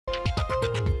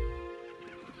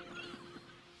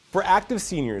For active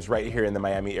seniors right here in the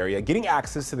Miami area, getting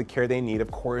access to the care they need,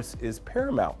 of course, is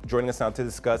paramount. Joining us now to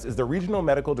discuss is the Regional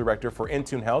Medical Director for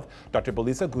Intune Health, Dr.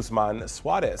 Belisa Guzman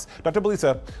Suarez. Dr.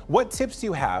 Belisa, what tips do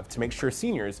you have to make sure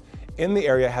seniors in the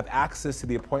area have access to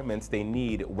the appointments they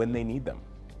need when they need them?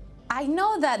 I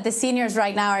know that the seniors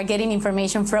right now are getting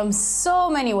information from so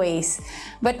many ways,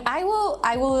 but I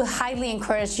will highly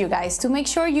encourage you guys to make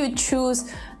sure you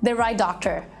choose the right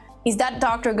doctor. Is that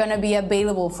doctor going to be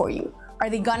available for you? Are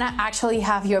they gonna actually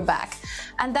have your back?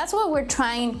 And that's what we're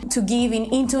trying to give in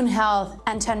Intune Health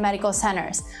and 10 medical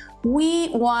centers. We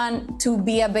want to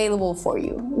be available for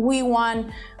you. We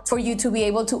want for you to be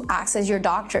able to access your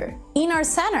doctor. In our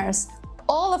centers,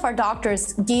 all of our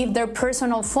doctors give their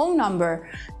personal phone number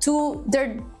to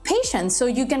their patients, so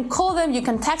you can call them, you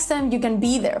can text them, you can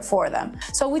be there for them.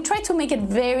 So we try to make it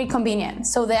very convenient,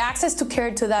 so the access to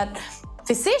care to that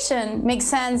physician makes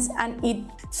sense and it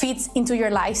fits into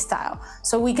your lifestyle.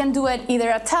 So we can do it either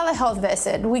a telehealth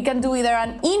visit, we can do either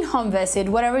an in-home visit,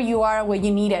 whatever you are when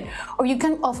you need it. Or you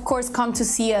can, of course, come to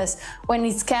see us when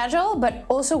it's scheduled, but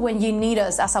also when you need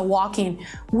us as a walk-in.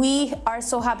 We are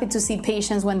so happy to see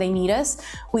patients when they need us.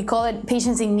 We call it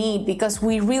patients in need because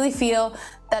we really feel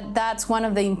that that's one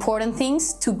of the important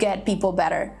things to get people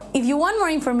better. If you want more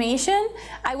information,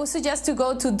 I would suggest to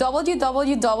go to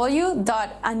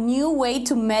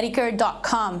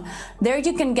www.anewwaytomedicare.com. There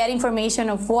you can get information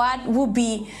of what will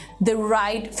be the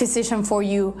right physician for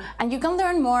you, and you can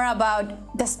learn more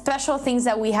about the special things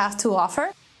that we have to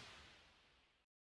offer.